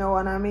nothing. You know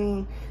what I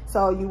mean?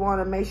 So you want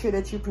to make sure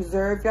that you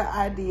preserve your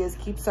ideas,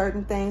 keep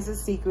certain things a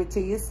secret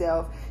to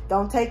yourself.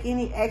 Don't take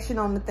any action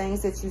on the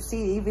things that you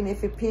see, even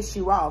if it pisses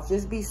you off.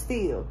 Just be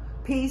still.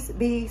 Peace,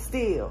 be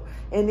still.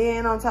 And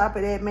then on top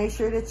of that, make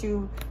sure that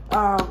you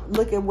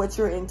look at what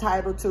you're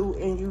entitled to,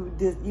 and you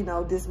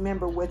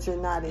dismember what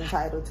you're not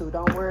entitled to.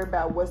 Don't worry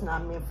about what's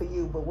not meant for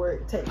you, but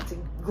work to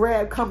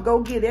grab, go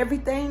get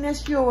everything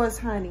that's yours,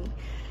 honey.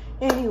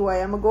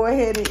 Anyway, I'm gonna go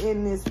ahead and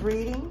end this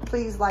reading.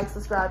 Please like,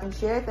 subscribe, and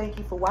share. Thank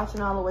you for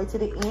watching all the way to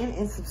the end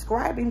and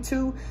subscribing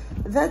to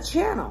the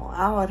channel.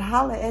 I would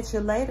holler at you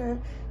later.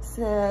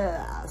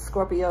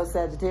 Scorpio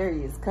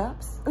Sagittarius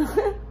cups.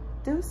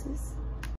 Deuces.